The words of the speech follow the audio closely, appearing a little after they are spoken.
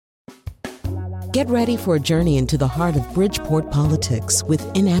Get ready for a journey into the heart of Bridgeport politics with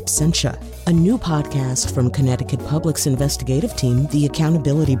In Absentia, a new podcast from Connecticut Public's investigative team, The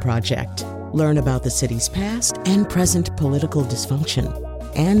Accountability Project. Learn about the city's past and present political dysfunction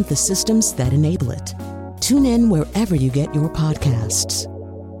and the systems that enable it. Tune in wherever you get your podcasts.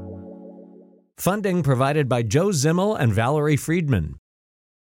 Funding provided by Joe Zimmel and Valerie Friedman.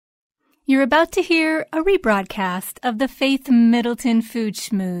 You're about to hear a rebroadcast of the Faith Middleton Food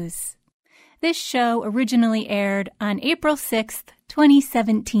Schmooze. This show originally aired on April 6th,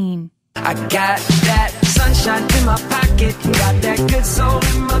 2017. I got that sunshine in my pocket, got that good soul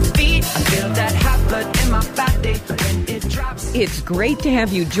in my feet. I feel that hot blood in my body when it drops. It's great to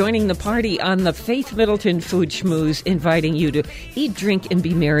have you joining the party on the Faith Middleton Food Schmooze, inviting you to eat, drink, and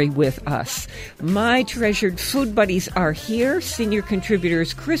be merry with us. My treasured food buddies are here, senior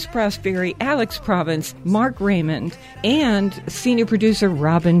contributors Chris Prosperi, Alex Province, Mark Raymond, and senior producer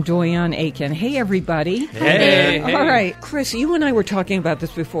Robin Doyon-Aiken. Hey, everybody. Hey. All right, Chris, you and I were talking about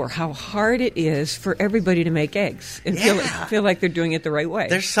this before, how hard it is for everybody to make eggs and feel like they're doing it the right way.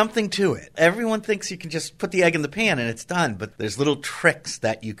 There's something to it. Everyone thinks you can just put the egg in the pan and it's done, but there's little tricks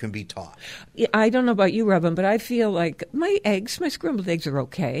that you can be taught. I don't know about you, Robin, but I feel like my scrambled eggs are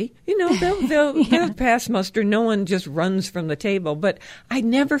okay. You know, they'll pass muster. No one just runs from the table, but I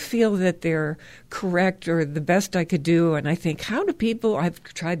never feel that they're correct or the best I could do. And I think, I've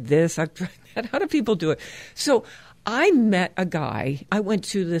tried this, I've tried that. How do people do it? So I met a guy. I went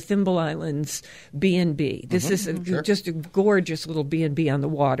to the Thimble Islands B&B. This is just a gorgeous little B&B on the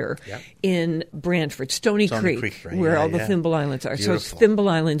water in Brantford, Stony Creek, right? where all the Thimble Islands are. Beautiful. So it's Thimble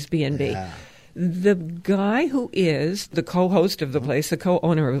Islands B&B. Yeah. The guy who is the co-host of the place, the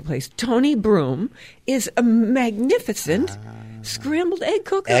co-owner of the place, Tony Broom, is a magnificent scrambled egg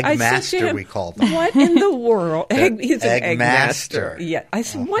cooker. Egg I master, said to him, we called him. What in the world? He's an egg master. Yeah. I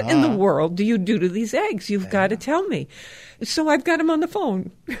said, what in the world do you do to these eggs? You've got to tell me. So I've got him on the phone.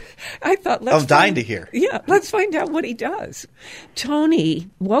 I thought, I'm dying to hear. Yeah, let's find out what he does. Tony,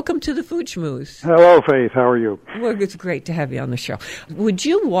 welcome to the Food Schmooze. Hello, Faith. How are you? Well, it's great to have you on the show. Would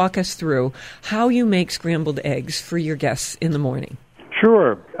you walk us through how you make scrambled eggs for your guests in the morning?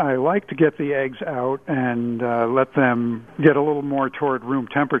 Sure. I like to get the eggs out and let them get a little more toward room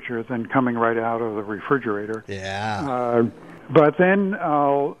temperature than coming right out of the refrigerator. Yeah. But then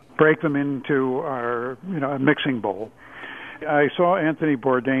I'll break them into a mixing bowl. I saw Anthony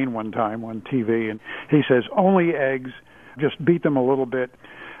Bourdain one time on TV, and he says, only eggs, just beat them a little bit.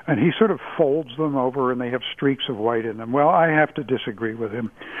 And he sort of folds them over, and they have streaks of white in them. Well, I have to disagree with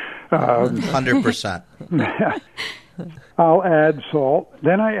him. 100%. I'll add salt.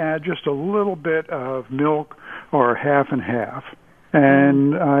 Then I add just a little bit of milk or half and half.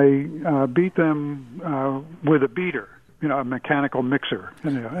 And I beat them with a beater, a mechanical mixer,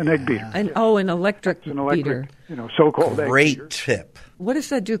 an egg beater. An electric beater. So-called egg beater. Great tip. What does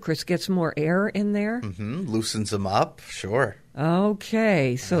that do, Chris? Gets more air in there? Mm-hmm. Loosens them up, sure.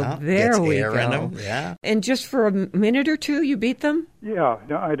 Okay, so there gets we air go. in them, yeah. And just for a minute or two, you beat them? Yeah,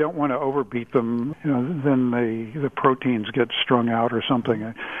 no, I don't want to overbeat them. Then the proteins get strung out or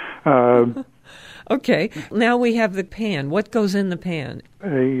something. Okay, now we have the pan. What goes in the pan?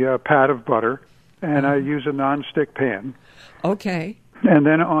 A pat of butter, and I use a nonstick pan. Okay. And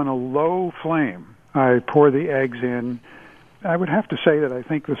then on a low flame, I pour the eggs in. I would have to say that I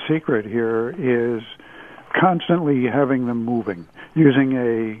think the secret here is constantly having them moving, using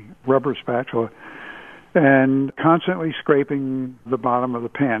a rubber spatula, and constantly scraping the bottom of the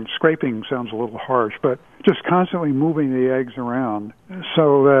pan. Scraping sounds a little harsh, but just constantly moving the eggs around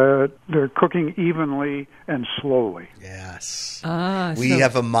so that they're cooking evenly and slowly. Yes. We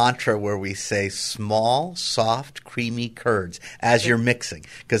have a mantra where we say small, soft, creamy curds as you're mixing,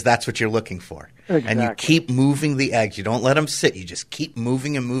 because that's what you're looking for. Exactly. And you keep moving the eggs. You don't let them sit. You just keep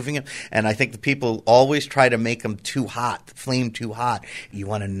moving and moving them. And I think the people always try to make them too hot, the flame too hot. You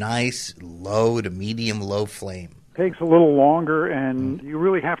want a nice low to medium low flame. Takes a little longer, and you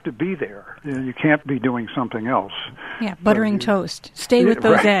really have to be there. You can't be doing something else. Yeah, buttering toast. Stay with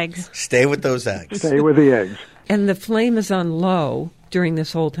those eggs. Stay with those eggs. Stay with the eggs. And the flame is on low during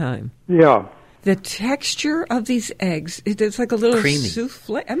this whole time. Yeah. The texture of these eggs, it's like a little creamy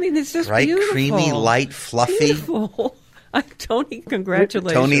souffle. I mean, it's just right? beautiful. Creamy, light, fluffy. Beautiful. Tony,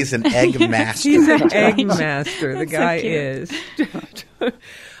 congratulations. Tony's an egg master. He's an egg master. The guy is.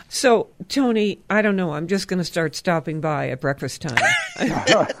 So, Tony, I don't know. I'm just going to start stopping by at breakfast time.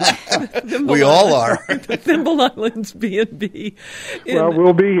 We all are. The Thimble Islands B&B. Well,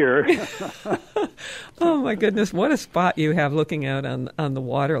 we'll be here. Oh, my goodness. What a spot you have looking out on the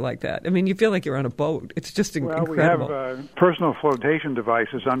water like that. I mean, you feel like you're on a boat. It's just incredible. We have personal flotation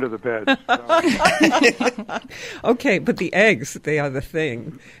devices under the bed. Okay, but the eggs, they are the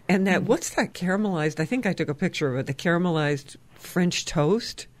thing. And what's that caramelized? I think I took a picture of it. The caramelized French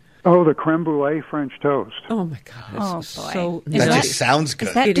toast. Oh, the creme brulee French toast. Oh, my God. Oh, boy. So Is That nutty. just sounds good.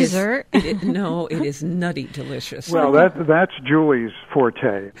 Is that dessert? No, it is nutty delicious. Well, that's Julie's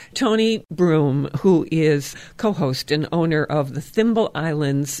forte. Tony Broom, who is co-host and owner of the Thimble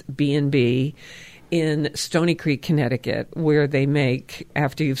Islands B&B in Stony Creek, Connecticut, where they make,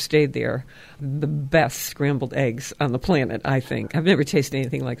 after you've stayed there, the best scrambled eggs on the planet, I think. I've never tasted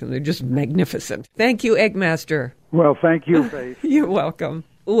anything like them. They're just magnificent. Thank you, Eggmaster. Well, thank you, Faith. You're welcome.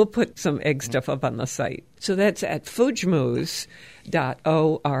 We'll put some egg stuff up on the site. So that's at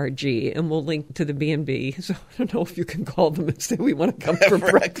foodschmooze.org, and we'll link to the B&B. So I don't know if you can call them and say we want to come for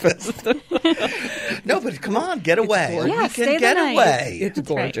breakfast. No, but come on, get away. Yeah, We stay can the get night. away. It's That's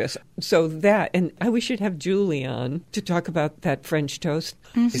right. gorgeous. So and we should have Julie on to talk about that French toast.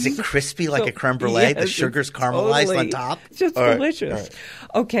 Is it crispy like So- a creme brulee? Yes, the sugar's it's caramelized totally- on top? It's just All right, delicious. all right.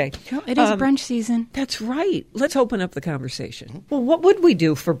 Okay. Oh, it is brunch season. That's right. Let's open up the conversation. Well, what would we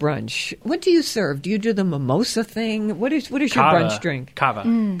do for brunch? What do you serve? Do you do the mimosa thing? What is your brunch drink? Cava.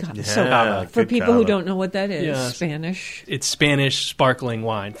 So Cava. for Good people who cava. don't know what that is, Yeah. Spanish. It's Spanish sparkling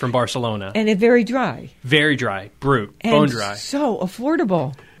wine from Barcelona. And it's very dry. Very dry, brute, And bone dry. so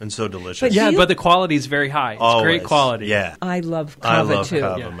affordable. And so delicious. But Yeah, you- but the quality is very high. It's Always. great quality. Yeah. I love I cava love too.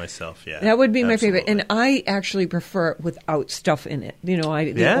 cava Yeah. myself, yeah. That would be my favorite. And Absolutely. I actually prefer it without stuff in it. You know,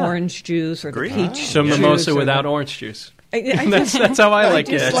 the Yeah. orange juice or Agreed. the peach So juice mimosa or without the- orange juice. I That's how I like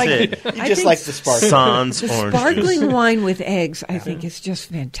just it. like That's it. You I just think like the sparkling. Sans the orange sparkling juice. wine with eggs, I think, is just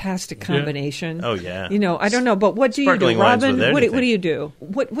fantastic combination. Oh, yeah. You know, I don't know, but what do you do, Sparkling wines Robin? with What do anything. you do?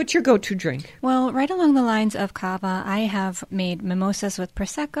 What's your go-to drink? Well, right along the lines of cava, I have made mimosas with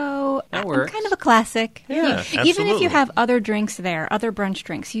Prosecco. That I'm works. kind of a classic. Yeah, Even if absolutely. you have other drinks there, other brunch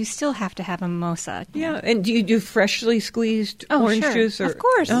drinks, you still have to have a mimosa. Yeah, and do you do freshly squeezed Oh, orange sure. juice? Of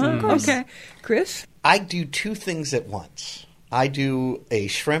course, of course. Okay, Chris. I do two things at once. I do a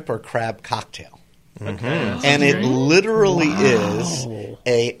shrimp or crab cocktail. Okay. And it literally is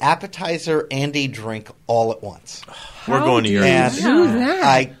a appetizer and a drink all at once. We're going to your And do that?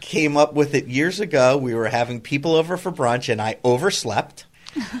 I came up with it years ago. We were having people over for brunch, and I overslept.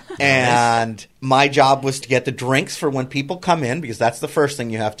 And my job was to get the drinks for when people come in, because that's the first thing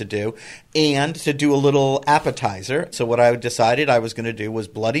you have to do, and to do a little appetizer. So what I decided I was going to do was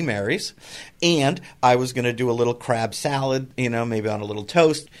Bloody Marys, and I was going to do a little crab salad, you know, maybe on a little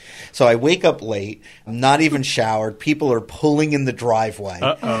toast. So I wake up late, I'm not even showered. People are pulling in the driveway.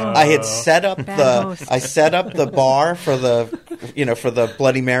 I had set up Bad host. I set up the bar for the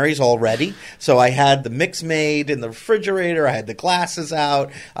Bloody Marys already. So I had the mix made in the refrigerator. I had the glasses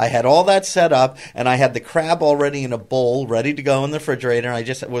out. I had all that set up, and I had the crab already in a bowl ready to go in the refrigerator. And I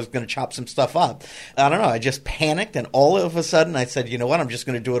just was going to chop some stuff up. I don't know. I just panicked, and all of a sudden I said, you know what? I'm just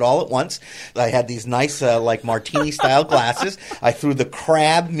going to do it all at once. I had these nice like martini style glasses. I threw the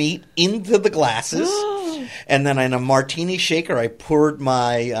crab meat into the glasses. And then in a martini shaker, I poured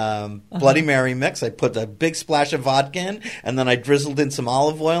my Bloody Mary mix. I put a big splash of vodka in, and then I drizzled in some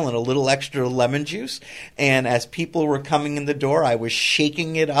olive oil and a little extra lemon juice. And as people were coming in the door, I was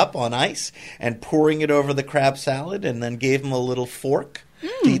shaking it up on ice and pouring it over the crab salad, and then gave them a little fork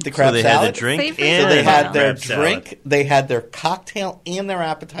to eat the crab So they salad. had the drink Favorite and So they had their crab salad. drink, they had their cocktail, and their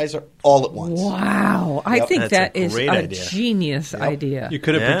appetizer all at once. Wow, I think That's that a is great a idea. genius idea. You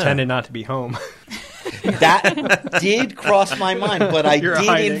could have Yeah. pretended not to be home. That did cross my mind, but I You're did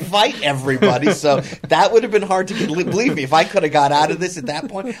hiding. invite everybody, so that would have been hard to get. Believe me, if I could have got out of this at that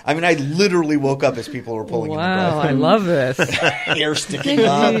point, I mean, I literally woke up as people were pulling Wow, I in the love this. driveway. Hair sticking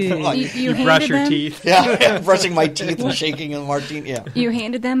up. You Brush handed your them, teeth. Yeah, brushing my teeth and shaking in the martini. Yeah. You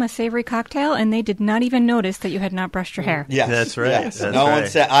handed them a savory cocktail, and they did not even notice that you had not brushed your hair. Yes, That's right. yes. That's no one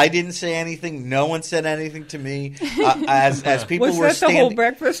right. said. I didn't say anything. No one said anything to me. As people Was were that the standing. whole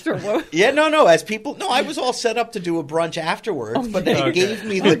breakfast or what? Yeah, no. As people, no, I was all set up to do a brunch afterwards, but they Okay. gave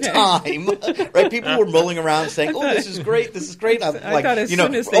me the time. Right? People were mulling around saying, "Oh, this is great. This is great." I'm I like, thought as you know,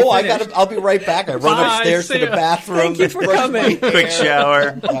 soon as they I finished. got. I'll be right back. I run Bye, upstairs to see the ya. bathroom. Thank you for brush my coming. hair. Quick shower.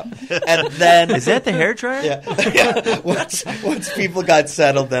 And then Is that the hair dryer? yeah. Once people got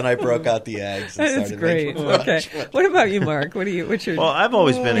settled, then I broke out the eggs. And That's started great. making brunch. Okay, what about you, Mark? What's your? Well, I've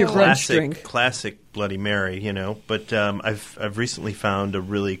always been a Your brunch classic drink. Bloody Mary, but I've recently found a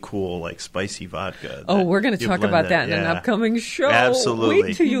really cool like spicy vodka. Oh, we're going to talk about that in an upcoming show. Absolutely.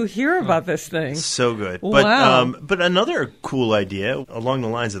 Wait till you hear about this thing. So good. Wow. But another cool idea along the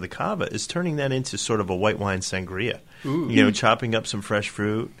lines of the cava is turning that into sort of a white wine sangria. Ooh. Chopping up some fresh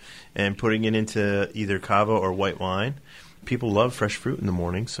fruit and putting it into either cava or white wine. People love fresh fruit in the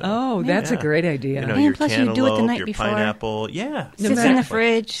morning. So that's a great idea. Your plus cantaloupe, you do it the night your before. Pineapple. Yeah. Sits in the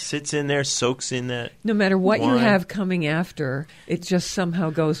fridge. Sits in there, soaks in that. No matter what wine. you have coming after, it just somehow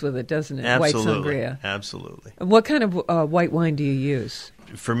goes with it, doesn't it? Absolutely. White sangria. Absolutely. What kind of white wine do you use?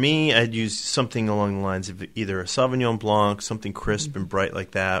 For me, I'd use something along the lines of either a Sauvignon Blanc, something crisp and bright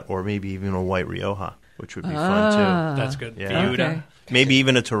like that, or maybe even a white Rioja, which would be fun too. That's good. Yeah. Okay. Maybe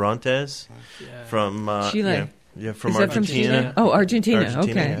even a Torrontés from Chile. From Is that Argentina. from Chile? Oh, Argentina.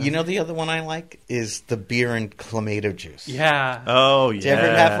 Okay. Yeah. The other one I like is the beer and clamato juice. Yeah. Oh, yeah. Did you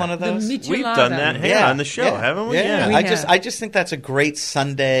ever have one of those? The We've done that on the show, haven't we? Yeah. We I just think that's a great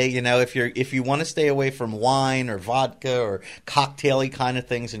Sunday. If you want to stay away from wine or vodka or cocktail-y kind of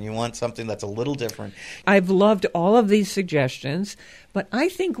things, and you want something that's a little different. I've loved all of these suggestions, but I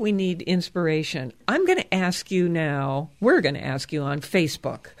think we need inspiration. I'm going to ask you now. We're going to ask you on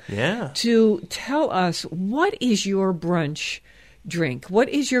Facebook. Yeah. To tell us, what is your brunch drink? What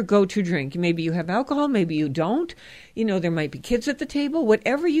is your go-to drink? Maybe you have alcohol, maybe you don't. There might be kids at the table,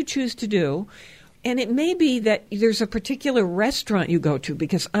 whatever you choose to do. And it may be that there's a particular restaurant you go to,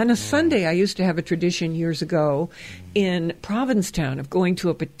 because on a Sunday, I used to have a tradition years ago in Provincetown of going to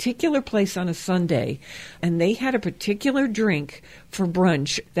a particular place on a Sunday, and they had a particular drink for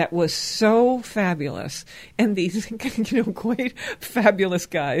brunch that was so fabulous. And these, quite fabulous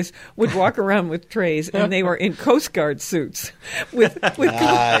guys would walk around with trays, and they were in Coast Guard suits with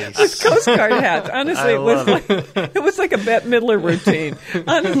Coast Guard hats. Honestly, it was like a Bette Midler routine.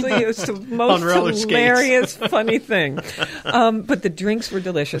 Honestly, it was the most hilarious, funny thing. But the drinks were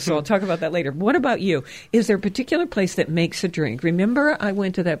delicious, so I'll talk about that later. What about you? Is there a particular place that makes a drink? Remember, I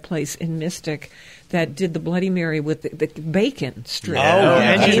went to that place in Mystic that did the Bloody Mary with the bacon strip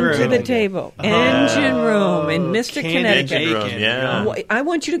into the table. Engine Room in Mystic, Connecticut. Engine Room, yeah. I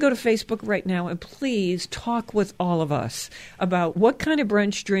want you to go to Facebook right now and please talk with all of us about what kind of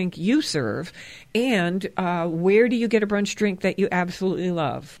brunch drink you serve and where do you get a brunch drink that you absolutely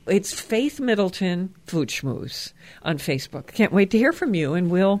love. It's Faith Middleton Food Schmooze on Facebook. Can't wait to hear from you,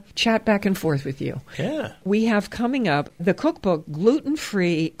 and we'll chat back and forth with you. Yeah. We have coming up the cookbook,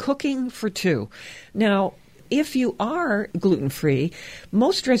 Gluten-Free Cooking for Two. Now, if you are gluten-free,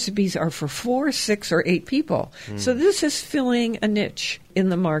 most recipes are for 4, 6, or 8 people. So this is filling a niche in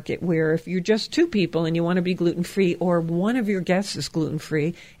the market where if you're just 2 people and you want to be gluten-free, or one of your guests is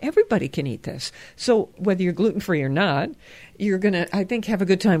gluten-free, everybody can eat this. So whether you're gluten-free or not, you're going to, I think, have a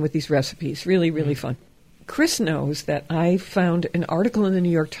good time with these recipes. Really, really fun. Chris knows that I found an article in the New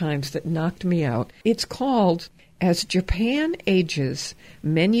York Times that knocked me out. It's called, As Japan Ages,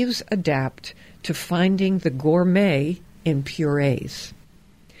 Menus Adapt to Finding the Gourmet in Purees.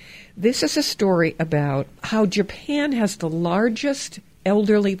 This is a story about how Japan has the largest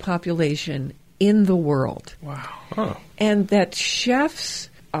elderly population in the world. Wow. Huh. And that chefs,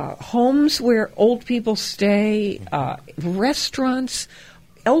 homes where old people stay, restaurants,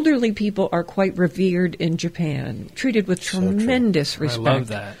 elderly people are quite revered in Japan, treated with tremendous respect. I love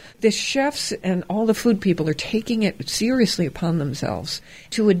that. The chefs and all the food people are taking it seriously upon themselves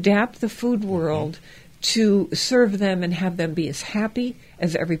to adapt the food world to serve them and have them be as happy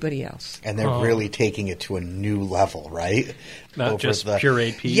as everybody else. And they're really taking it to a new level, right? Not just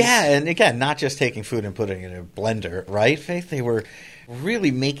pureed peas. Yeah, and again, not just taking food and putting it in a blender, right, Faith? They were really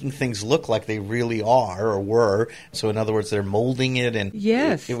making things look like they really are or were. So in other words, they're molding it, and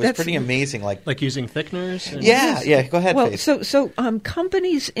yes, it was pretty amazing. Like using thickeners? Yeah, go ahead, well, Faith. So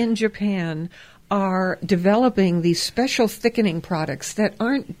companies in Japan are developing these special thickening products that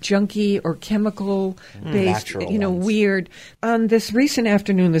aren't junky or chemical-based, ones. weird. On this recent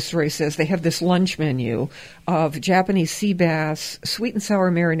afternoon, the story says they have this lunch menu of Japanese sea bass, sweet and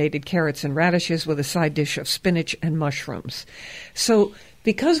sour marinated carrots and radishes with a side dish of spinach and mushrooms. So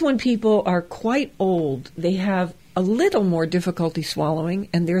because when people are quite old, they have a little more difficulty swallowing,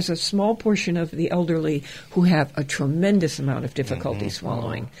 and there's a small portion of the elderly who have a tremendous amount of difficulty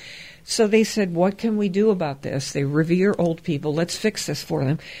swallowing. So they said, what can we do about this? They revere old people. Let's fix this for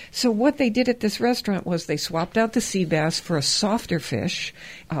them. So what they did at this restaurant was they swapped out the sea bass for a softer fish,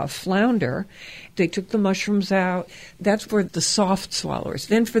 flounder. They took the mushrooms out. That's for the soft swallowers.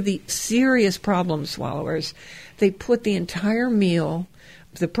 Then for the serious problem swallowers, they put the entire meal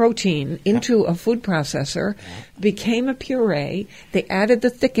the protein into a food processor, became a puree. They added the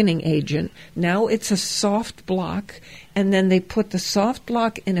thickening agent. Now it's a soft block, and then they put the soft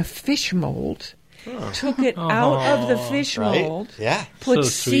block in a fish mold. Took it out of the fish mold, put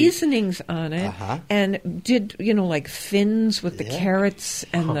seasonings on it, and did, like fins with the carrots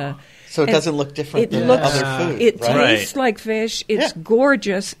and the... So it doesn't look different than other food. It tastes like fish. It's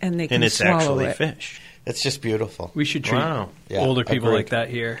gorgeous, and they can swallow it. And it's actually fish. It's just beautiful. We should treat older people like that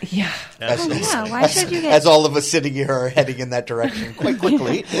here. Yeah. Why should you get... As all of us sitting here are heading in that direction quite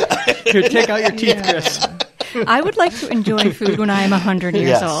quickly. Here, take out your teeth, Chris. I would like to enjoy food when I am 100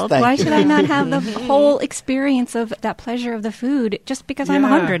 years old. Why should I not have the whole experience of that pleasure of the food just because I'm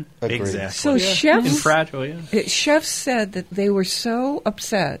 100? Exactly. So chefs... And fragile, Chefs said that they were so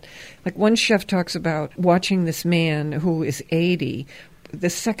upset. Like one chef talks about watching this man who is 80. The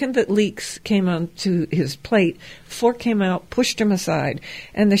second that leeks came onto his plate, fork came out, pushed him aside,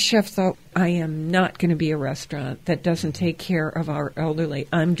 and the chef thought, I am not going to be a restaurant that doesn't take care of our elderly.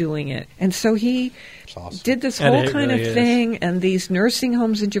 I'm doing it. And so he did this whole kind of thing, and these nursing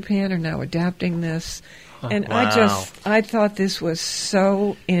homes in Japan are now adapting this. And I thought this was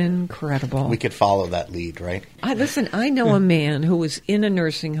so incredible. We could follow that lead, right? I know a man who was in a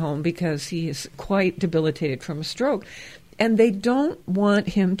nursing home because he is quite debilitated from a stroke. And they don't want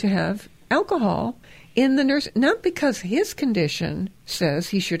him to have alcohol in the nurse, not because his condition says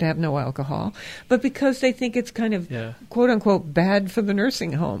he should have no alcohol, but because they think it's kind of, quote unquote, bad for the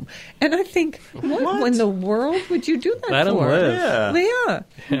nursing home. And I think, what in the world would you do that Let for? Let him live.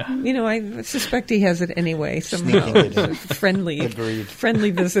 Yeah. I suspect he has it anyway, somehow. friendly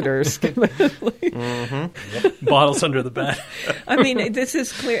visitors. Bottles under the bed. I mean, this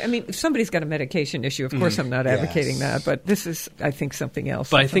is clear. I mean, if somebody's got a medication issue, of course I'm not advocating that, but this is, I think, something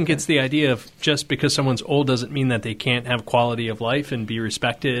else. But I think it's the idea of just because someone's old doesn't mean that they can't have quality of life and be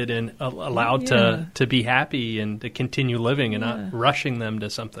respected and allowed to be happy and to continue living and not rushing them to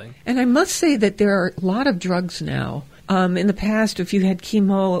something. And I must say that there are a lot of drugs now. In the past, if you had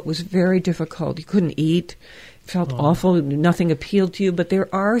chemo, it was very difficult. You couldn't eat. It felt awful. Nothing appealed to you. But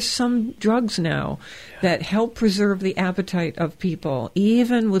there are some drugs now that help preserve the appetite of people,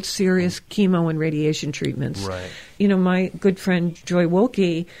 even with serious chemo and radiation treatments. Right. My good friend Joy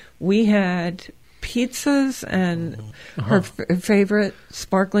Wilkie, we had pizzas and her favorite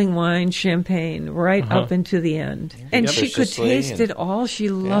sparkling wine, champagne, right up into the end. And she could taste it all. She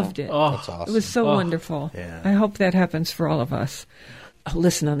loved it. That's awesome. It was so wonderful. Yeah. I hope that happens for all of us.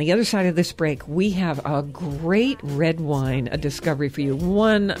 Listen, on the other side of this break, we have a great red wine, a discovery for you.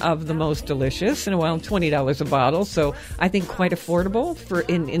 One of the most delicious, and $20 a bottle, so I think quite affordable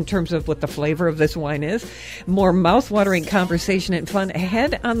in terms of what the flavor of this wine is. More mouth-watering conversation and fun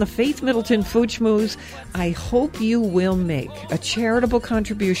ahead on the Faith Middleton Food Schmooze. I hope you will make a charitable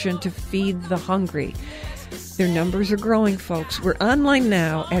contribution to feed the hungry. Their numbers are growing, folks. We're online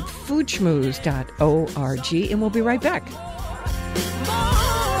now at foodschmooze.org, and we'll be right back.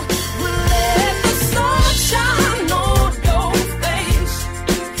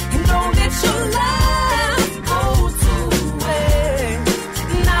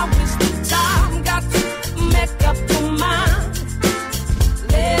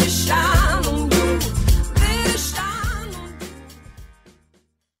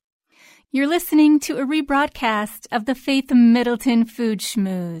 You're listening to a rebroadcast of the Faith Middleton Food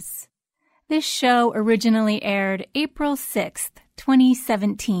Schmooze. This show originally aired April 6th,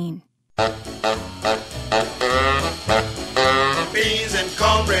 2017. Beans and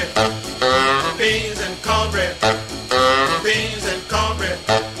cornbread, beans and cornbread, beans and cornbread.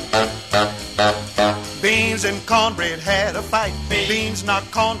 Beans and cornbread had a fight. Beans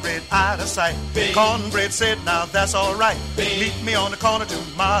knocked cornbread out of sight. Cornbread said, now that's all right. Meet me on the corner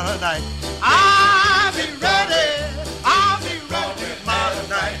tomorrow night. I'll be ready. I'll be ready tomorrow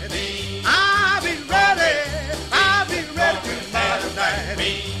night. I'll be ready. I'll be ready tomorrow night.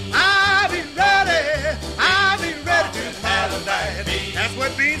 I'll be ready. I'll be ready tomorrow night. That's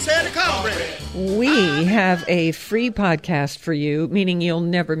what Beans said to cornbread. We have a free podcast for you, meaning you'll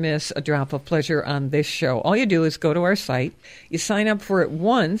never miss a drop of pleasure on this show. All you do is go to our site, you sign up for it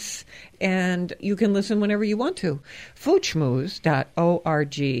once, and you can listen whenever you want to.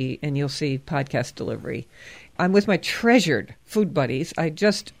 foodschmooze.org, and you'll see podcast delivery. I'm with my treasured food buddies. I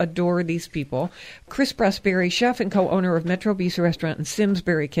just adore these people. Chris Prosperi, chef and co-owner of Metro Beast Restaurant in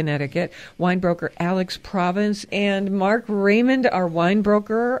Simsbury, Connecticut. Wine broker Alex Province. And Mark Raymond, our wine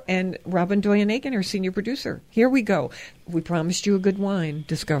broker. And Robin Doyen-Aiken, our senior producer. Here we go. We promised you a good wine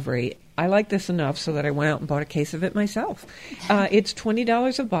discovery. I like this enough so that I went out and bought a case of it myself. It's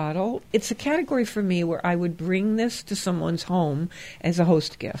 $20 a bottle. It's a category for me where I would bring this to someone's home as a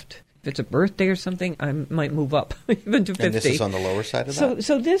host gift. If it's a birthday or something, I might move up even to $50. And this is on the lower side of that?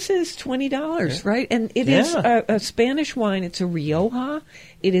 So this is $20, right? And it is a Spanish wine. It's a Rioja.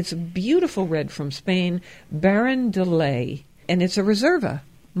 It is a beautiful red from Spain, Baron de Ley, and it's a Reserva.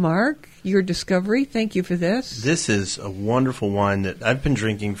 Mark, your discovery, thank you for this. This is a wonderful wine that I've been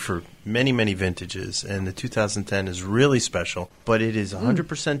drinking for many, many vintages, and the 2010 is really special. But it is 100%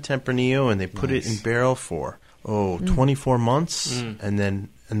 Tempranillo, and they put it in barrel for, 24 months, and then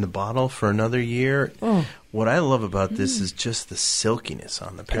in the bottle for another year. What I love about this is just the silkiness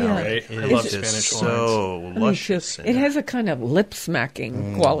on the palate. Yeah. Right? It I love is Spanish so wines. luscious. It has a kind of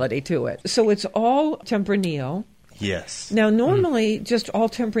lip-smacking quality to it. So it's all Tempranillo. Yes. Now, normally, just all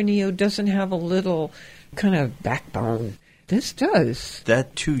Tempranillo doesn't have a little kind of backbone. This does.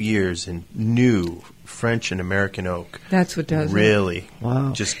 That 2 years in new French and American oak. That's what does really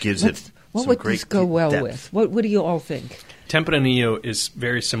Wow. just gives What some would great this go well depth. with? What do you all think? Tempranillo is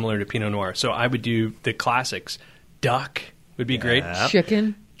very similar to Pinot Noir. So I would do the classics. Duck would be great.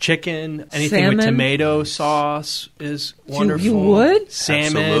 Chicken, anything Salmon. with tomato sauce is wonderful. You would?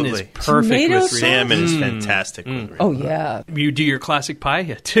 Salmon Absolutely. is perfect Tomato with sauce? Salmon is fantastic. With Oh, yeah. You do your classic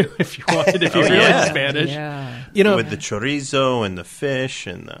paella too, if you wanted, if you're really Spanish. Yeah. You know, with the chorizo and the fish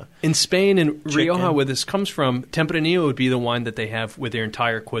and the in Spain and chicken. Rioja, where this comes from, Tempranillo would be the wine that they have with their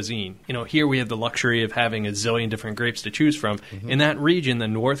entire cuisine. You know, here we have the luxury of having a zillion different grapes to choose from. In that region, the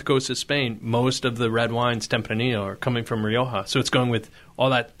north coast of Spain, most of the red wines, Tempranillo, are coming from Rioja. So it's going with all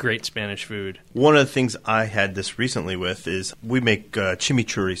that great Spanish food. One of the things I had this recently with is we make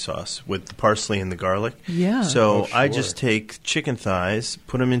chimichurri sauce with the parsley and the garlic. Yeah. So I just take chicken thighs,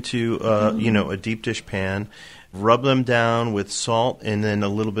 put them into a deep dish pan, rub them down with salt and then a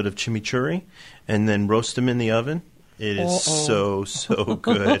little bit of chimichurri, and then roast them in the oven. It is so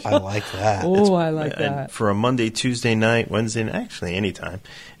good. I like that. I like And that. for a Monday, Tuesday night, Wednesday night, actually anytime.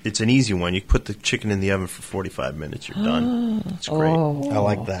 It's an easy one. You put the chicken in the oven for 45 minutes, you're done. It's great. I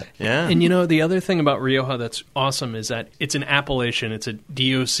like that. Yeah. And you know, the other thing about Rioja that's awesome is that it's an appellation. It's a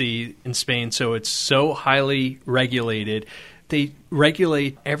DOC in Spain, so it's so highly regulated. They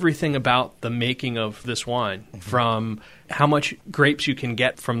regulate everything about the making of this wine, from how much grapes you can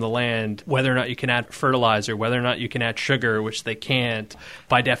get from the land, whether or not you can add fertilizer, whether or not you can add sugar, which they can't.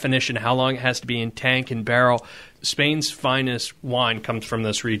 By definition, how long it has to be in tank and barrel. Spain's finest wine comes from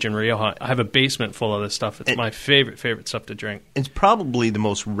this region, Rioja. I have a basement full of this stuff. It's my favorite stuff to drink. It's probably the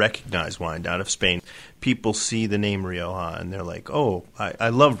most recognized wine out of Spain. People see the name Rioja and they're like, "Oh, I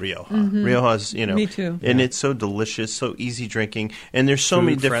love Rioja." Rioja's, Me too. and it's so delicious, so easy drinking, and there's so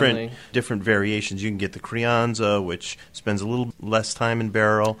many Food-friendly. different variations. You can get the Crianza, which spends a little less time in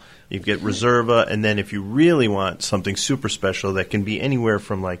barrel. You get Reserva, and then if you really want something super special, that can be anywhere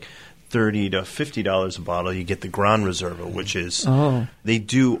from like $30 to $50 a bottle, you get the Gran Reserva, which is they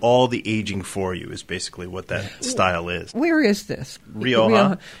do all the aging for you. Is basically what that style is. Where is this?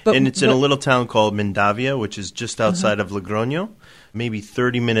 Rioja, But- and it's in a but- little town called Mendavia, which is just outside of Logroño, maybe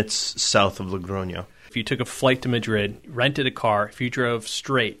 30 minutes south of Logroño. If you took a flight to Madrid, rented a car, if you drove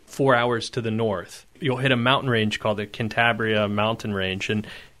straight 4 hours to the north, you'll hit a mountain range called the Cantabria Mountain Range. And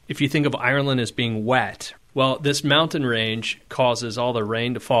if you think of Ireland as being wet, well, this mountain range causes all the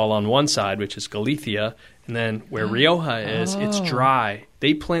rain to fall on one side, which is Galicia, and then where Rioja is, it's dry.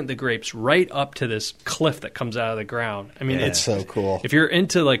 They plant the grapes right up to this cliff that comes out of the ground. I mean, It's so cool. If you're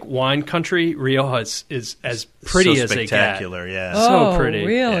into like wine country, Rioja is as pretty so as they get. spectacular, yeah. So pretty.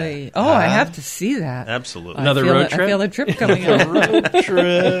 Really? Yeah. I have to see that. Absolutely. Another road trip? I feel a trip coming up. Road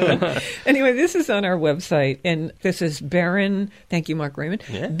trip. Anyway, this is on our website, and this is Baron, thank you, Mark Raymond,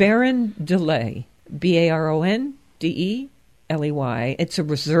 Baron de Ley, Barondeley. It's a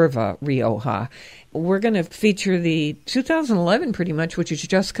Reserva Rioja. We're going to feature the 2011 pretty much, which is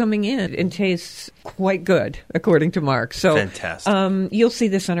just coming in and tastes quite good, according to Mark. So fantastic. You'll see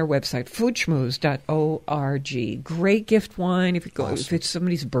this on our website, foodschmooze.org. Great gift wine if if it's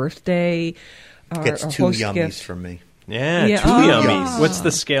somebody's birthday. Gets or 2 host yummies gift. from me. Yeah, Yeah. 2 yummies. What's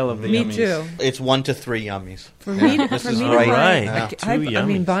the scale of the Me yummies? too. It's 1 to 3 yummies. For me, This for is me right. to buy, Yeah. I Two mean, I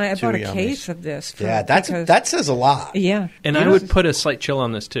Two bought a yummies. case of this. Yeah, because- that says a lot. Yeah. And I would put a slight chill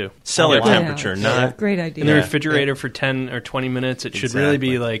on this too. Cellar wow. temperature, Yeah. not Great idea. In the refrigerator for 10 or 20 minutes. It should really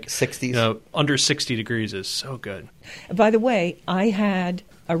be like 60s. You know, under 60 degrees is so good. By the way, I had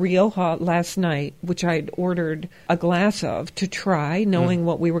a Rioja last night, which I'd ordered a glass of to try, knowing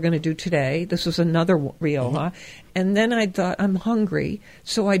what we were going to do today. This was another Rioja. And then I thought, I'm hungry.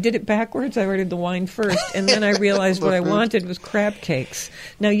 So I did it backwards. I ordered the wine first. And then I realized what I wanted was crab cakes.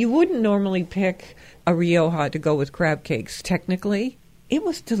 Now, you wouldn't normally pick a Rioja to go with crab cakes, technically. It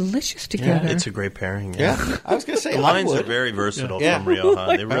was delicious together. Yeah, it's a great pairing. Yeah, I was going to say, the wines are very versatile from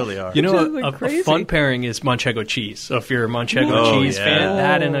Rioja. They really are. You know, a fun pairing is Manchego cheese. So if you're a Manchego cheese fan,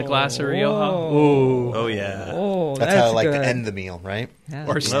 that and a glass of Rioja. Oh, yeah. Oh, that's how I like to end the meal, right? Yeah.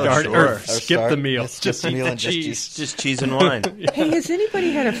 Or skip the meal. Just eat the cheese. Just cheese and wine. Hey, has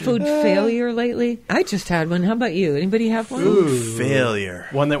anybody had a food failure lately? I just had one. How about you? Anybody have one? Food failure.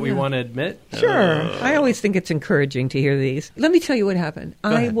 One that we want to admit? Sure. I always think it's encouraging to hear these. Let me tell you what happened.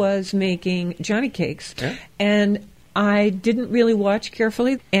 I was making Johnny cakes, and I didn't really watch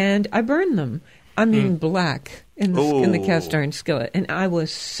carefully, and I burned them. I mean, black in the cast iron skillet, and I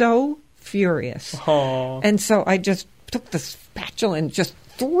was so furious. Aww. And so I just took the spatula and just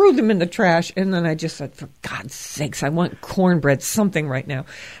threw them in the trash, and then I just said, for God's sakes, I want cornbread, something right now.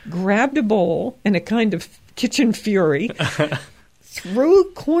 Grabbed a bowl in a kind of kitchen fury, threw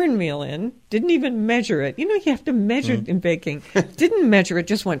cornmeal in, didn't even measure it. You know, you have to measure it in baking. Didn't measure it,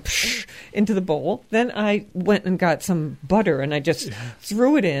 just went into the bowl. Then I went and got some butter, and I just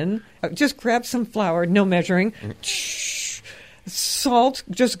threw it in. I just grabbed some flour, no measuring. Salt,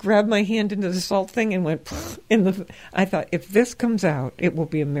 just grabbed my hand into the salt thing and went in the... I thought, if this comes out, it will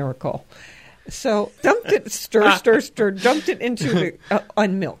be a miracle. So dumped it, stir, dumped it into the...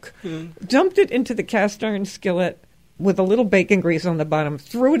 on milk. Dumped it into the cast iron skillet with a little bacon grease on the bottom,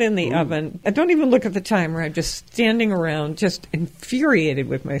 threw it in the oven. I don't even look at the timer. I'm just standing around, just infuriated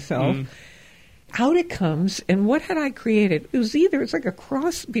with myself. Out it comes, and what had I created? It's like a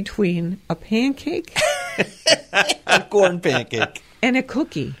cross between a pancake... a corn pancake. And a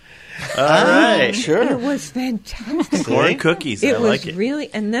cookie. All right. Sure. It was fantastic. Corn cookies. I like it. It was really,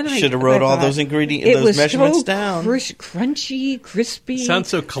 and then should have wrote all those ingredients, measurements down. Crunchy, crispy. Sounds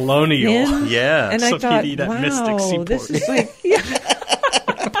so colonial. Thin. Yeah. And I thought, wow, this is like,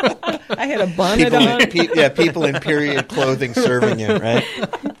 I had a bonnet on. People in period clothing serving it, right?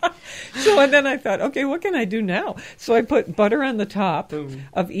 So and then I thought, okay, what can I do now? So I put butter on the top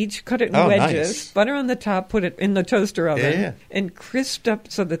of each, cut it in wedges. Nice. Butter on the top, put it in the toaster oven, and crisped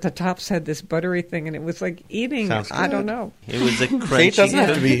up so that the tops had this buttery thing, and it was like eating. I don't know. It was a crunchy. It doesn't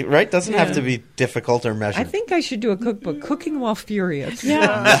have to be right. Doesn't have to be difficult or measured. I think I should do a cookbook, Cooking While Furious. Yeah.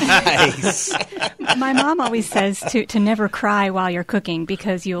 Nice. My mom always says to never cry while you're cooking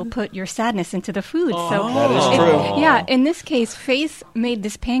because you'll put your sadness into the food. So that is true. Yeah, in this case, Faith made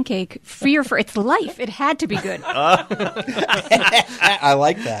this pancake fear for its life. It had to be good. I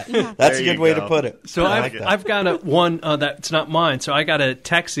like that. Yeah. That's a good way to put it. So I've got one that's not mine. So I got a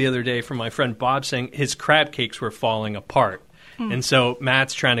text the other day from my friend Bob saying his crab cakes were falling apart. And so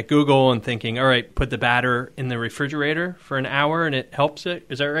Matt's trying to Google and thinking, all right, put the batter in the refrigerator for an hour and it helps it.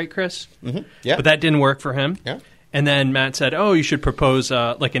 Is that right, Chris? Mm-hmm. Yeah. But that didn't work for him. Yeah. And then Matt said, oh, you should propose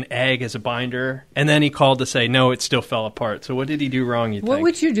like an egg as a binder. And then he called to say, no, it still fell apart. So what did he do wrong, you think? What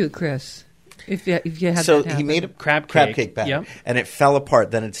would you do, Chris, if you had So that happen? he made a crab cake batter, and it fell apart.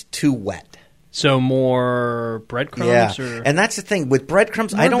 Then it's too wet. So more breadcrumbs? Yeah. Or? And that's the thing. With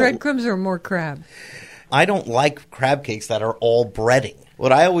breadcrumbs, more breadcrumbs or more crab? I don't like crab cakes that are all breading.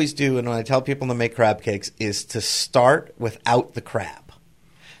 What I always do, and when I tell people to make crab cakes, is to start without the crab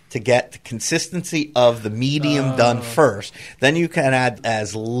to get the consistency of the medium done first. Then you can add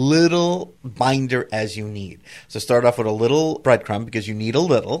as little binder as you need. So start off with a little breadcrumb because you need a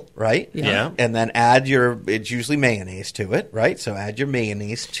little, right? Yeah. And then add it's usually mayonnaise to it, right? So add your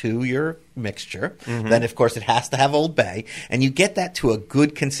mayonnaise to your mixture. Mm-hmm. Then, of course, it has to have Old Bay. And you get that to a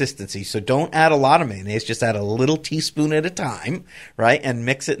good consistency. So don't add a lot of mayonnaise. Just add a little teaspoon at a time, right? And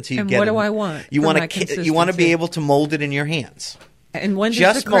mix it until you get it. And what do I want? You want to be able to mold it in your hands. And when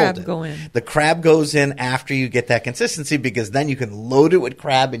does the crab go in? The crab goes in after you get that consistency because then you can load it with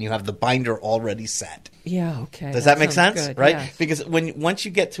crab and you have the binder already set. Yeah, okay. Does that make sense? Good. Right? Yes. Because once you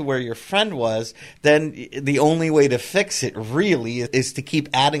get to where your friend was, then the only way to fix it really is to keep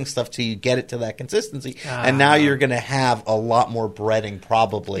adding stuff till you get it to that consistency. And now you're going to have a lot more breading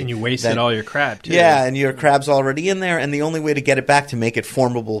probably. And you wasted all your crab too. Yeah, and your crab's already in there. And the only way to get it back to make it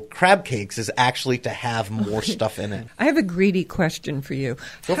formable crab cakes is actually to have more stuff in it. I have a greedy question for you.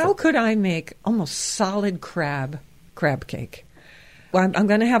 How could I make almost solid crab cake? Well, I'm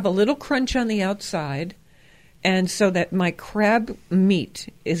going to have a little crunch on the outside, And so that my crab meat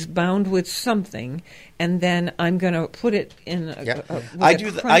is bound with something, and then I'm going to put it in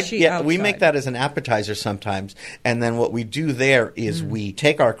crunchy we make outside. that as an appetizer sometimes. And then what we do there is we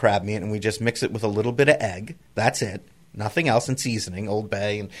take our crab meat and we just mix it with a little bit of egg. That's it. Nothing else in seasoning, Old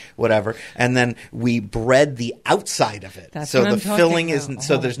Bay and whatever. And then we bread the outside of it. That's so what the I'm talking filling about. isn't,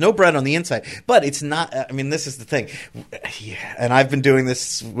 so there's no bread on the inside. But it's not, I mean, this is the thing. Yeah, and I've been doing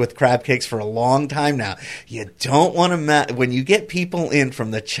this with crab cakes for a long time now. You don't want to, when you get people in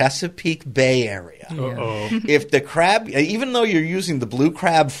from the Chesapeake Bay area, if the crab, even though you're using the blue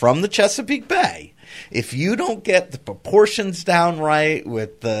crab from the Chesapeake Bay, if you don't get the proportions down right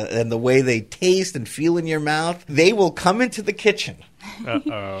with the way they taste and feel in your mouth, they will come into the kitchen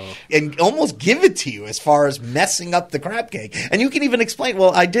and almost give it to you as far as messing up the crab cake. And you can even explain,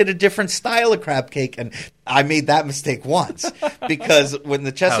 well, I did a different style of crab cake, and I made that mistake once. Because when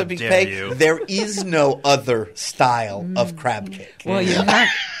the Chesapeake Bay, there is no other style of crab cake. Well,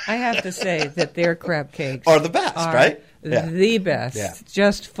 I have to say that their crab cakes are the best, right? The best. Yeah.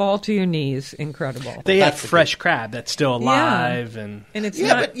 Just fall to your knees. Incredible. They have fresh crab that's still alive. And it's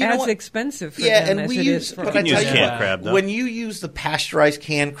not as expensive for them as it is for us. But I tell you canned crab, though. When you use the pasteurized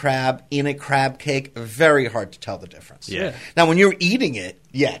canned crab in a crab cake, very hard to tell the difference. Yeah. Now, when you're eating it,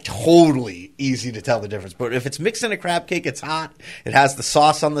 totally easy to tell the difference. But if it's mixed in a crab cake, it's hot. It has the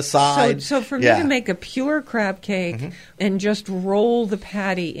sauce on the side. So for me to make a pure crab cake and just roll the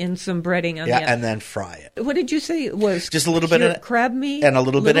patty in some breading on the end. and then fry it. What did you say it was? Just a little bit of crab meat and a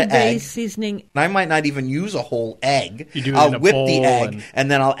little bit of egg seasoning. And I might not even use a whole egg. You do it I'll in a whip bowl the egg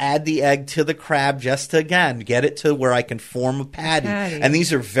and then I'll add the egg to the crab just to, again, get it to where I can form a patty. And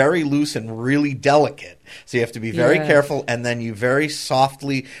these are very loose and really delicate. So you have to be very careful, and then you very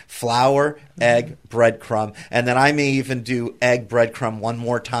softly flour, egg, breadcrumb, and then I may even do egg, breadcrumb one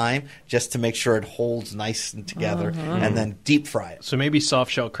more time just to make sure it holds nice and together, and then deep fry it. So maybe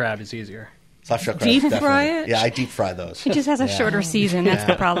soft shell crab is easier. Soft shell crab, deep definitely. fry it? Yeah, I deep fry those. It just has a shorter season. That's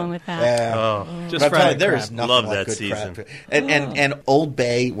the problem with that. Just But I'm fried telling you, there crab. is nothing Love like that good season. crab. And Old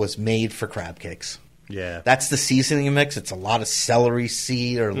Bay was made for crab cakes. Yeah. That's the seasoning mix. It's a lot of celery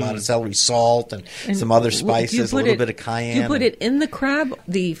seed or a lot of celery salt and some other spices, a little bit of cayenne. Do you put it in the crab,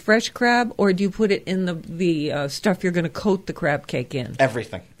 the fresh crab, or do you put it in the stuff you're going to coat the crab cake in?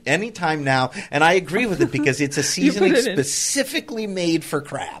 Everything. Anytime now. And I agree with it because it's a seasoning specifically made for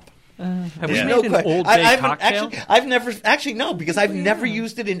crab. Have we made an Old Bay cocktail? I've never because I've never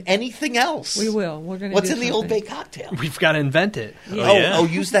used it in anything else. We will. We're going to. What's in the Old Bay cocktail? We've got to invent it.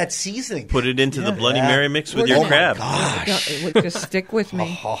 Use that seasoning. Put it into the Bloody Mary mix with your crab. Gosh. Just stick with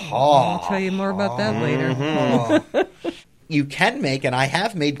me. I'll tell you more about that later. You can make, and I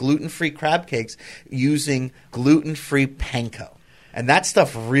have made gluten-free crab cakes using gluten-free panko. And that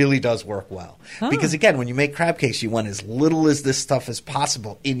stuff really does work well. Because, again, when you make crab cakes, you want as little as this stuff as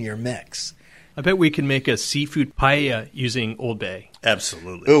possible in your mix. I bet we can make a seafood paella using Old Bay.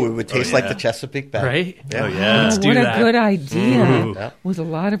 Absolutely. Oh, it would taste like the Chesapeake Bay. Right? Yeah. Oh, yeah. Let's do what that. a good idea. Mm-hmm. With a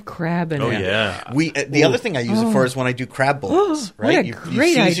lot of crab in it. Oh, yeah. The other thing I use it for is when I do crab bowls. What Right? a you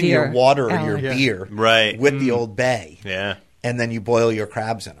great season idea, your water or your Alan. beer Right. with the Old Bay. Yeah. And then you boil your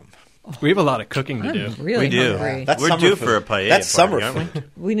crabs in them. We have a lot of cooking to do. I'm really We do. hungry. That's We're summer due food. for a paella That's party, summer aren't we?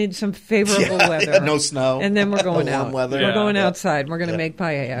 food. We need some favorable weather. No snow. And then we're going Warm out. weather. We're going Yeah. outside. We're going to make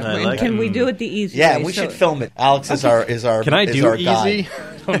paella. I like Can it. we do it the easy Yeah, way? we should film it. Alex is our Can I do guide. easy?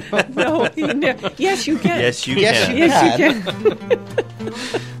 No. Yes, you can. Yes, you Yes, can. you Yes, you can.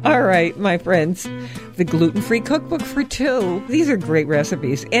 All right, my friends. The Gluten-Free Cookbook for Two. These are great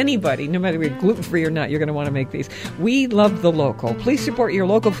recipes. Anybody, no matter if you're gluten-free or not, you're going to want to make these. We love the local. Please support your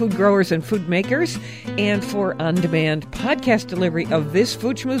local food growers and food makers. And for on-demand podcast delivery of this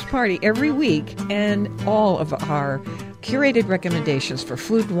Food Schmooze Party every week and all of our curated recommendations for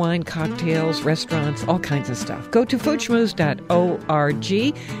food, wine, cocktails, restaurants, all kinds of stuff. Go to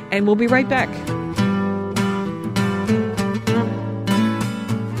foodschmooze.org and we'll be right back.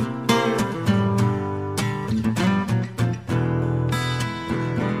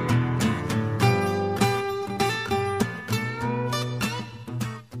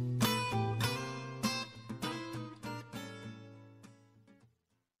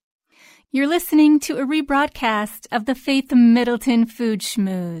 You're listening to a rebroadcast of the Faith Middleton Food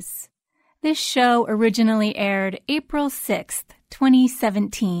Schmooze. This show originally aired April 6th,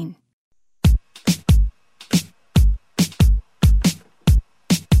 2017.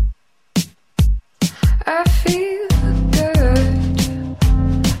 I feel good.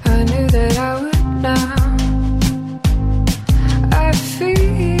 I knew that I would now. I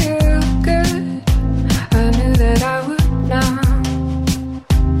feel good. I knew that I would now.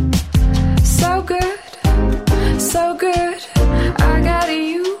 So good.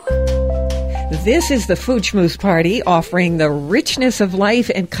 This is the Food Schmooze Party, offering the richness of life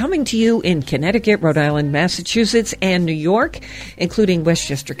and coming to you in Connecticut, Rhode Island, Massachusetts, and New York, including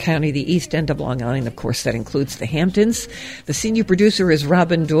Westchester County, the east end of Long Island. Of course, that includes the Hamptons. The senior producer is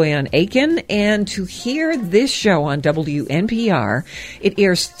Robin Doyon-Aiken, and to hear this show on WNPR, it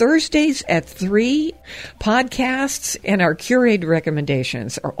airs Thursdays at 3. Podcasts and our curated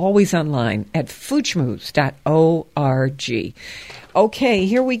recommendations are always online at foodschmooze.org. Okay,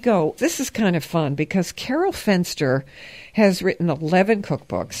 here we go. This is kind of fun because Carol Fenster has written 11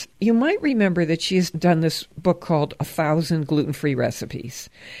 cookbooks. You might remember that she's done this book called 1,000 Gluten-Free Recipes.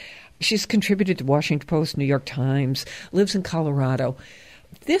 She's contributed to Washington Post, New York Times, lives in Colorado.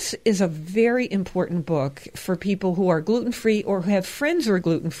 This is a very important book for people who are gluten-free or who have friends who are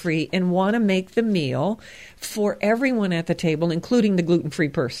gluten-free and want to make the meal for everyone at the table, including the gluten-free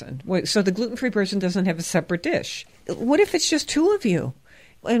person. So the gluten-free person doesn't have a separate dish. What if it's just two of you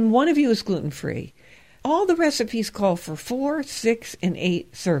and one of you is gluten-free? All the recipes call for 4, 6, and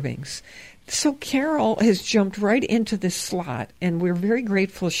 8 servings. So Carol has jumped right into this slot, and we're very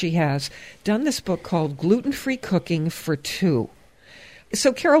grateful she has done this book called Gluten-Free Cooking for Two.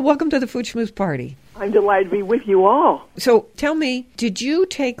 So, Carol, welcome to the Food Schmooze Party. I'm delighted to be with you all. So, tell me, did you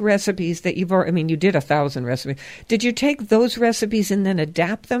take recipes that you've already, you did 1,000 recipes. Did you take those recipes and then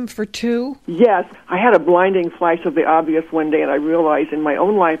adapt them for two? Yes. I had a blinding flash of the obvious one day, and I realized in my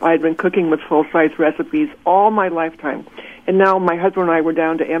own life I had been cooking with full-size recipes all my lifetime. And now my husband and I were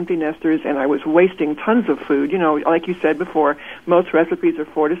down to empty nesters, and I was wasting tons of food. You know, like you said before, most recipes are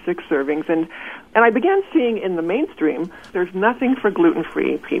 4 to 6 servings. And I began seeing in the mainstream, there's nothing for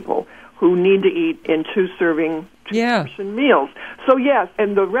gluten-free people who need to eat in 2-serving portion meals. So yes,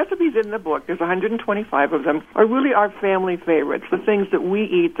 and the recipes in the book, there's 125 of them, are really our family favorites, the things that we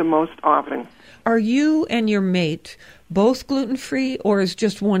eat the most often. Are you and your mate both gluten-free, or is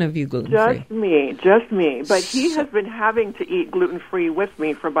just one of you gluten-free? Just me. But he has been having to eat gluten-free with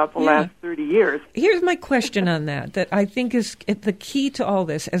me for about the last 30 years. Here's my question on that I think is the key to all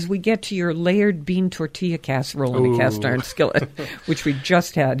this as we get to your layered bean tortilla casserole in a cast iron skillet, which we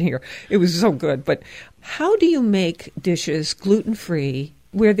just had here. It was so good. But how do you make dishes gluten-free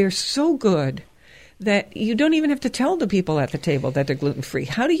where they're so good that you don't even have to tell the people at the table that they're gluten-free?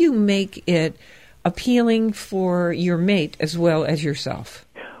 How do you make it appealing for your mate as well as yourself?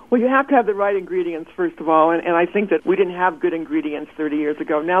 Well, you have to have the right ingredients, first of all, and I think that we didn't have good ingredients 30 years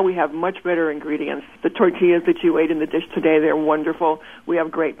ago. Now we have much better ingredients. The tortillas that you ate in the dish today, they're wonderful. We have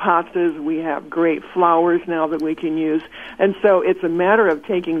great pastas. We have great flours now that we can use. And so it's a matter of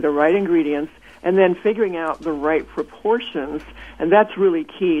taking the right ingredients and then figuring out the right proportions, and that's really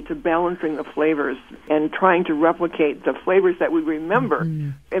key to balancing the flavors and trying to replicate the flavors that we remember. Mm-hmm.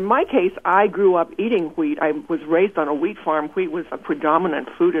 In my case, I grew up eating wheat. I was raised on a wheat farm. Wheat was a predominant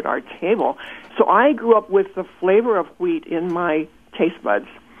food at our table. So I grew up with the flavor of wheat in my taste buds.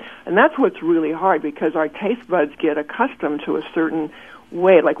 And that's what's really hard, because our taste buds get accustomed to a certain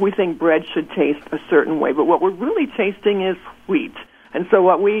way. Like, we think bread should taste a certain way, but what we're really tasting is wheat. And so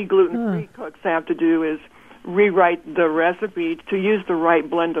what we gluten-free cooks have to do is rewrite the recipe to use the right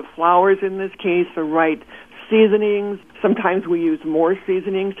blend of flours in this case, the right seasonings. Sometimes we use more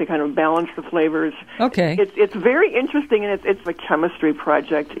seasonings to kind of balance the flavors. Okay. It's very interesting, and it's a chemistry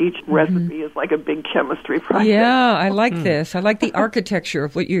project. Each recipe is like a big chemistry project. Yeah, I like this. I like the architecture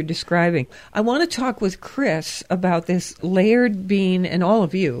of what you're describing. I want to talk with Chris about this layered bean, and all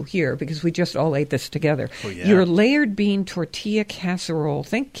of you here, because we just all ate this together. Oh, yeah. Your layered bean tortilla casserole.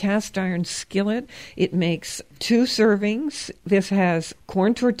 Think cast iron skillet. It makes 2 servings. This has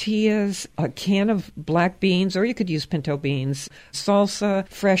corn tortillas, a can of black beans, or you could use pinto beans, salsa,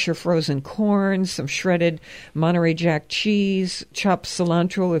 fresh or frozen corn, some shredded Monterey Jack cheese, chopped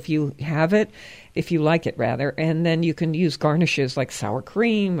cilantro if you have it, if you like it rather, and then you can use garnishes like sour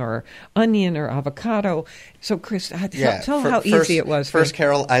cream or onion or avocado. So, Chris, tell how easy it was. First,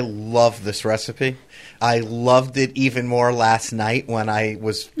 Carol, I love this recipe. I loved it even more last night when I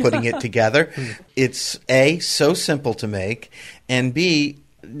was putting it together. It's A, so simple to make, and B,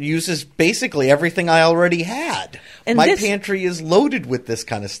 uses basically everything I already had. And my pantry is loaded with this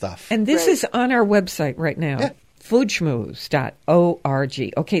kind of stuff. And this is on our website right now. Yeah.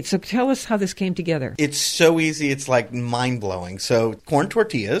 foodschmooze.org. Okay, so tell us how this came together. It's so easy. It's like mind-blowing. So corn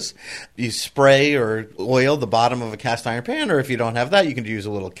tortillas, you spray or oil the bottom of a cast iron pan, or if you don't have that, you can use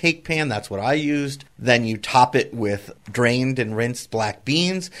a little cake pan. That's what I used. Then you top it with drained and rinsed black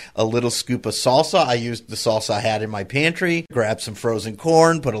beans, a little scoop of salsa. I used the salsa I had in my pantry, grabbed some frozen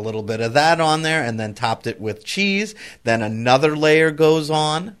corn, put a little bit of that on there, and then topped it with cheese. Then another layer goes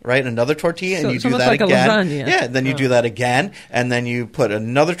on, right? Another tortilla, and you do that like again. A lasagna. Yeah, then you do that again, and then you put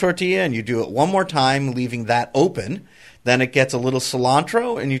another tortilla, and you do it one more time, leaving that open. Then it gets a little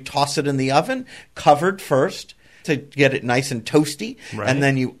cilantro, and you toss it in the oven, covered first to get it nice and toasty, and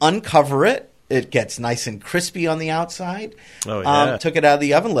then you uncover it. It gets nice and crispy on the outside. Oh, yeah. Took it out of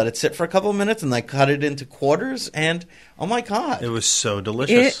the oven, let it sit for a couple of minutes, and then cut it into quarters. And, oh, my God. It was so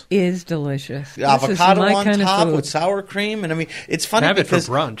delicious. It is delicious. Avocado on top with sour cream. And, I mean, it's funny because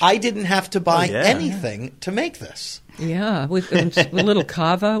I didn't have to buy anything to make this. Yeah, with a little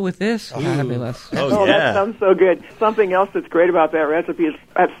cava with this. Fabulous. Oh, that sounds so good. Something else that's great about that recipe is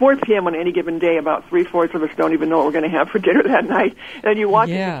at 4 p.m. on any given day, about 3/4 of us don't even know what we're going to have for dinner that night. And you walk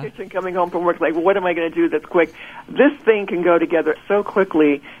in the kitchen coming home from work like, well, what am I going to do that's quick? This thing can go together so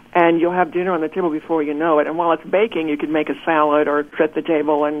quickly, and you'll have dinner on the table before you know it. And while it's baking, you can make a salad or set the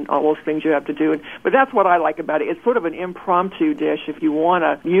table and all those things you have to do. But that's what I like about it. It's sort of an impromptu dish if you want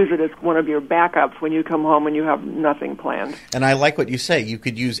to use it as one of your backups when you come home and you have nothing planned. And I like what you say. You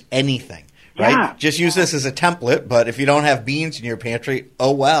could use anything. Right? Yeah. Just use this as a template, but if you don't have beans in your pantry,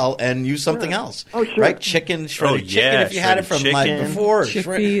 oh well, and use something else. Oh, sure. Right? Chicken, shredded chicken, if you had it from the night before.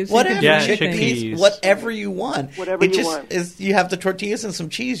 Chickpeas. Whatever. Chickpeas. Whatever you want. Whatever you want. You have the tortillas and some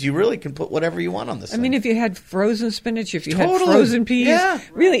cheese. You really can put whatever you want on this. I mean, if you had frozen spinach, if you had frozen peas,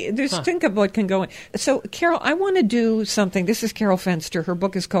 really, think of what can go in. So, Carol, I want to do something. This is Carol Fenster. Her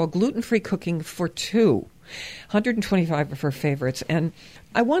book is called Gluten-Free Cooking for Two. 125 of her favorites. And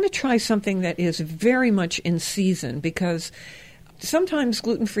I want to try something that is very much in season because sometimes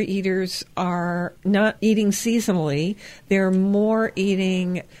gluten-free eaters are not eating seasonally. They're more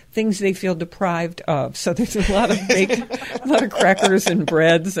eating things they feel deprived of. So there's a lot of a lot of crackers and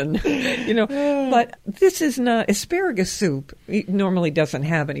breads and, but this is not, asparagus soup normally doesn't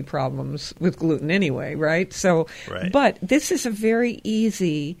have any problems with gluten anyway, right? So, but this is a very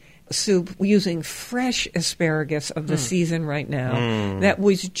easy soup using fresh asparagus of the season right now. That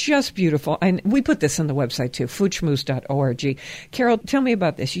was just beautiful. And we put this on the website too, foodschmooze.org. Carol, tell me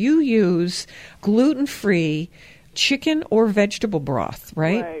about this. You use gluten-free chicken or vegetable broth,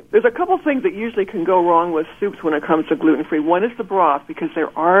 right? Right. There's a couple things that usually can go wrong with soups when it comes to gluten-free. One is the broth, because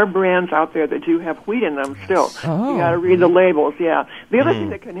there are brands out there that do have wheat in them still. Oh. You got to read the labels, The other thing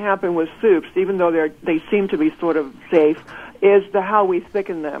that can happen with soups, even though they seem to be sort of safe, is how we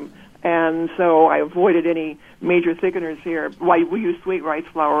thicken them. And so I avoided any major thickeners here. We use sweet rice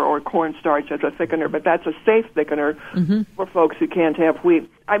flour or cornstarch as a thickener, but that's a safe thickener for folks who can't have wheat.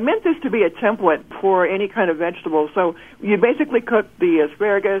 I meant this to be a template for any kind of vegetable. So you basically cook the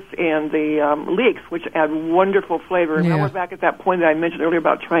asparagus and the leeks, which add wonderful flavor. And now we're back at that point that I mentioned earlier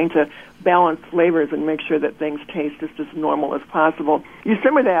about trying to balance flavors and make sure that things taste just as normal as possible. You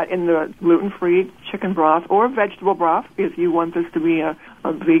simmer that in the gluten-free chicken broth or vegetable broth if you want this to be a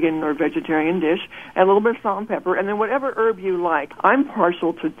vegan or vegetarian dish, and a little bit of salt and pepper, and then whatever herb you like. I'm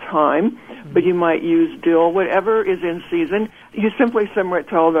partial to thyme, but you might use dill, whatever is in season. You simply simmer it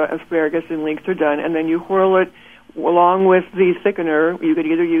till the asparagus and leeks are done, and then you whirl it along with the thickener. You could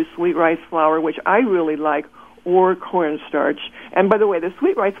either use sweet rice flour, which I really like, or cornstarch. And by the way, the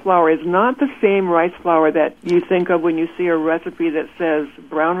sweet rice flour is not the same rice flour that you think of when you see a recipe that says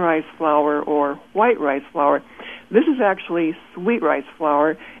brown rice flour or white rice flour. This is actually sweet rice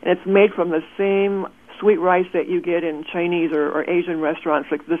flour, and it's made from the same sweet rice that you get in Chinese or Asian restaurants,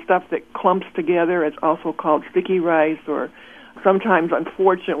 like the stuff that clumps together. It's also called sticky rice, or sometimes,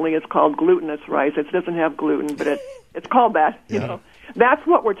 unfortunately, it's called glutinous rice. It doesn't have gluten, but it's called that, you know. That's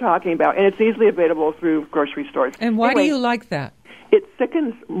what we're talking about, and it's easily available through grocery stores. And why do you like that? It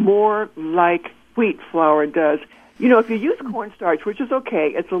thickens more like wheat flour does. You know, if you use cornstarch, which is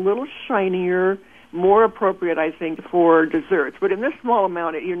okay, it's a little shinier, more appropriate, I think, for desserts. But in this small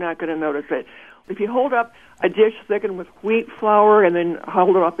amount, you're not going to notice it. If you hold up a dish thickened with wheat flour and then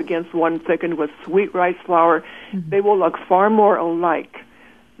hold it up against one thickened with sweet rice flour, they will look far more alike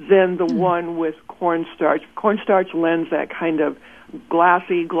than the one with cornstarch. Cornstarch lends that kind of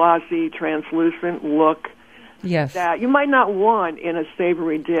glossy, translucent look that you might not want in a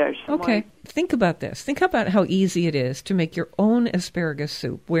savory dish. Okay, think about this. Think about how easy it is to make your own asparagus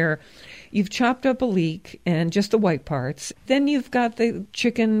soup, where you've chopped up a leek and just the white parts. Then you've got the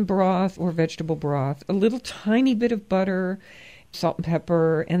chicken broth or vegetable broth, a little tiny bit of butter, salt and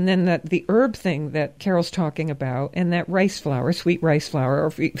pepper, and then the herb thing that Carol's talking about, and that rice flour, sweet rice flour,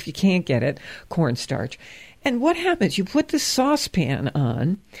 or if you can't get it, cornstarch. And what happens? You put the saucepan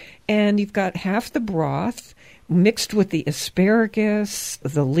on, and you've got half the broth mixed with the asparagus,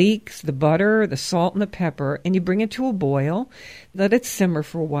 the leeks, the butter, the salt, and the pepper, and you bring it to a boil. Let it simmer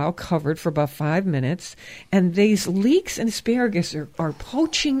for a while, covered for about 5 minutes. And these leeks and asparagus are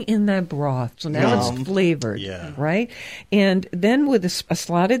poaching in that broth. So now it's flavored, right? And then with a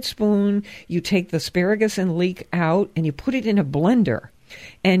slotted spoon, you take the asparagus and leek out, and you put it in a blender.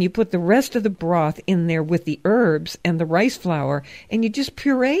 And you put the rest of the broth in there with the herbs and the rice flour, and you just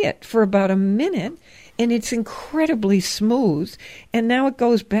puree it for about a minute, and it's incredibly smooth. And now it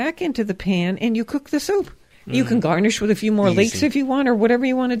goes back into the pan, and you cook the soup. You can garnish with a few more leeks if you want, or whatever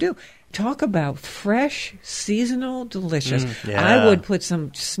you want to do. Talk about fresh, seasonal, delicious. I would put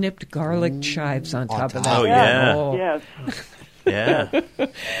some snipped garlic chives on top of that. Oh, yeah. Oh. Yes. Yeah.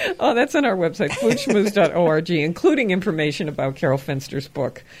 Oh, that's on our website, foodschmooze.org, including information about Carol Fenster's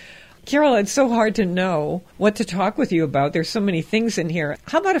book. Carol, it's so hard to know what to talk with you about. There's so many things in here.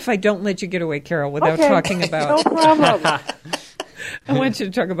 How about if I don't let you get away, Carol, without talking about... No problem. I want you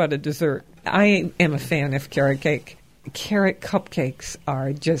to talk about a dessert. I am a fan of carrot cake. Carrot cupcakes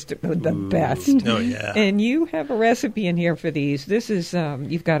are just the best. Oh, yeah. And you have a recipe in here for these. This is,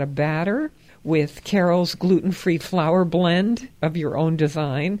 you've got a batter with Carol's gluten-free flour blend of your own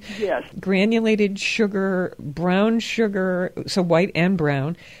design. Yes. Granulated sugar, brown sugar, so white and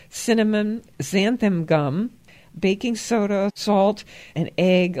brown, cinnamon, xanthan gum, baking soda, salt, an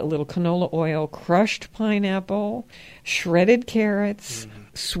egg, a little canola oil, crushed pineapple, shredded carrots,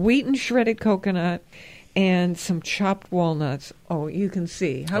 sweetened shredded coconut, and some chopped walnuts. Oh, you can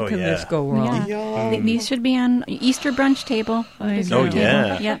see. How can this go wrong? Yeah. These should be on Easter brunch table.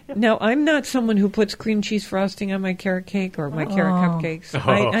 Yeah. Now, I'm not someone who puts cream cheese frosting on my carrot cake or my carrot cupcakes.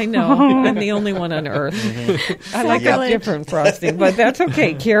 I know. I'm the only one on earth. I like a different frosting, but that's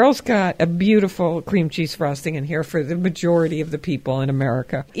okay. Carol's got a beautiful cream cheese frosting in here for the majority of the people in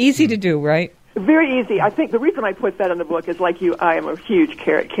America. Easy to do, right? Very easy. I think the reason I put that in the book is, like you, I am a huge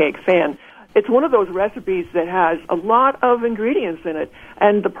carrot cake fan. It's one of those recipes that has a lot of ingredients in it.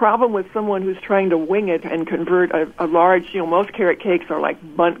 And the problem with someone who's trying to wing it and convert a large, most carrot cakes are like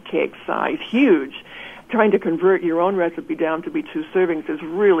bundt cake size, huge. Trying to convert your own recipe down to be 2 servings is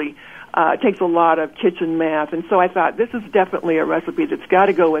really, takes a lot of kitchen math. And so I thought this is definitely a recipe that's got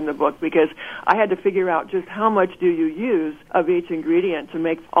to go in the book, because I had to figure out just how much do you use of each ingredient to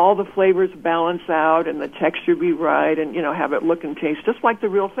make all the flavors balance out and the texture be right and, have it look and taste just like the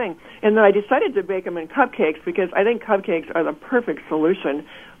real thing. And then I decided to bake them in cupcakes, because I think cupcakes are the perfect solution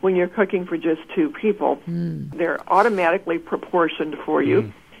when you're cooking for just 2 people. They're automatically proportioned for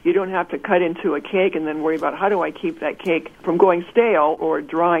you. You don't have to cut into a cake and then worry about how do I keep that cake from going stale or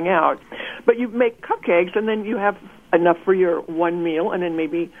drying out. But you make cupcakes, and then you have enough for your one meal, and then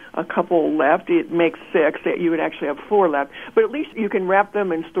maybe a couple left. It makes 6. You would actually have 4 left. But at least you can wrap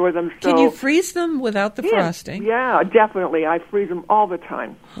them and store them. Can you freeze them without the frosting? Yeah, definitely. I freeze them all the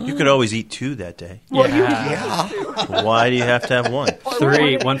time. You could always eat 2 that day. Well, Why do you have to have 1?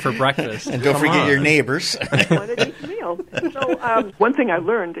 3, 1 for breakfast. And don't forget your neighbors. One at each meal. So one thing I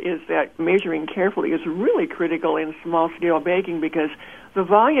learned is that measuring carefully is really critical in small-scale baking, because the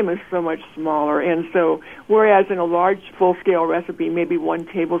volume is so much smaller. And so whereas in a large full-scale recipe, maybe 1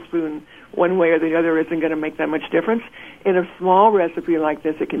 tablespoon one way or the other isn't going to make that much difference, in a small recipe like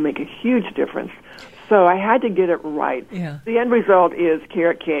this, it can make a huge difference. So I had to get it right. Yeah. The end result is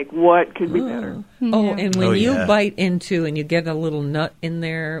carrot cake. What could be better? Oh, and when you bite into and you get a little nut in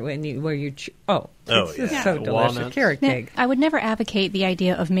there, it's so delicious. Walnuts. Carrot cake. I would never advocate the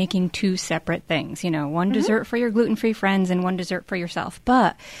idea of making 2 separate things. One dessert for your gluten-free friends and one dessert for yourself.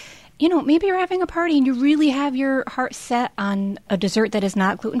 But maybe you're having a party and you really have your heart set on a dessert that is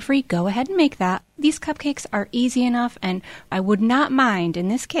not gluten-free. Go ahead and make that. These cupcakes are easy enough, and I would not mind, in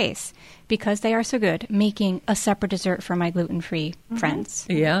this case, because they are so good, making a separate dessert for my gluten-free friends.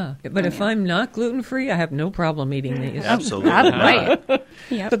 Yeah, but if I'm not gluten-free, I have no problem eating these. Absolutely. Right.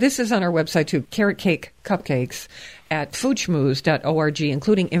 Yep. So this is on our website, too, carrot cake cupcakes at foodschmooze.org,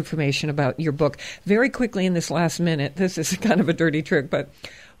 including information about your book. Very quickly in this last minute, this is kind of a dirty trick, but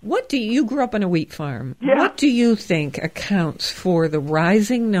you grew up on a wheat farm. Yeah. What do you think accounts for the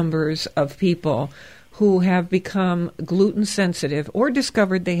rising numbers of people who have become gluten sensitive or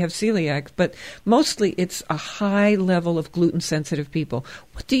discovered they have celiac, but mostly it's a high level of gluten sensitive people?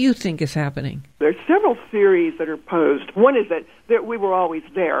 What do you think is happening? There's several theories that are posed. One is that we were always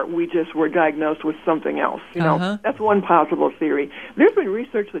there. We just were diagnosed with something else. That's one possible theory. There's been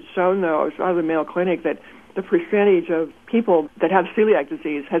research that's shown, though, out of the Mayo Clinic, that the percentage of people that have celiac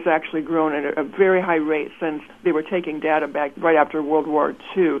disease has actually grown at a very high rate since they were taking data back right after World War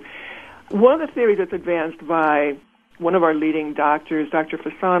II. One of the theories that's advanced by one of our leading doctors, Dr.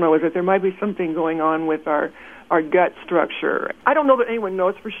 Fasano, is that there might be something going on with our gut structure. I don't know that anyone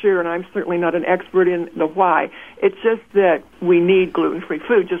knows for sure, and I'm certainly not an expert in the why. It's just that we need gluten-free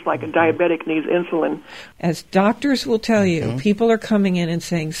food, just like a diabetic needs insulin. As doctors will tell you, people are coming in and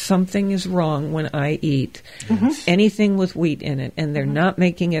saying something is wrong when I eat anything with wheat in it, and they're not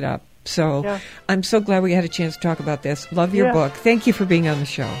making it up. So I'm so glad we had a chance to talk about this. Love your book. Thank you for being on the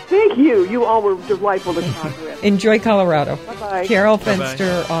show. Thank you. You all were delightful to talk with. Enjoy Colorado. Bye-bye. Carol Bye-bye.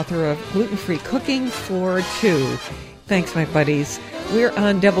 Fenster, author of Gluten-Free Cooking for Two. Thanks, my buddies. We're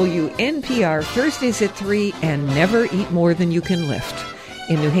on WNPR Thursdays at 3 and never eat more than you can lift.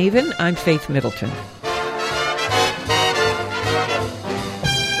 In New Haven, I'm Faith Middleton.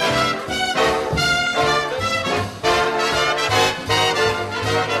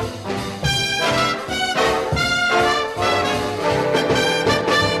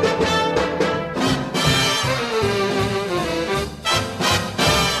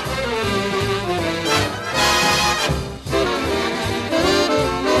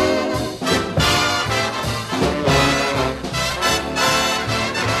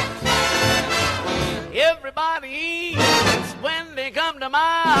 Everybody eats when they come to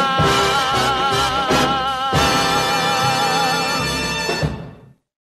my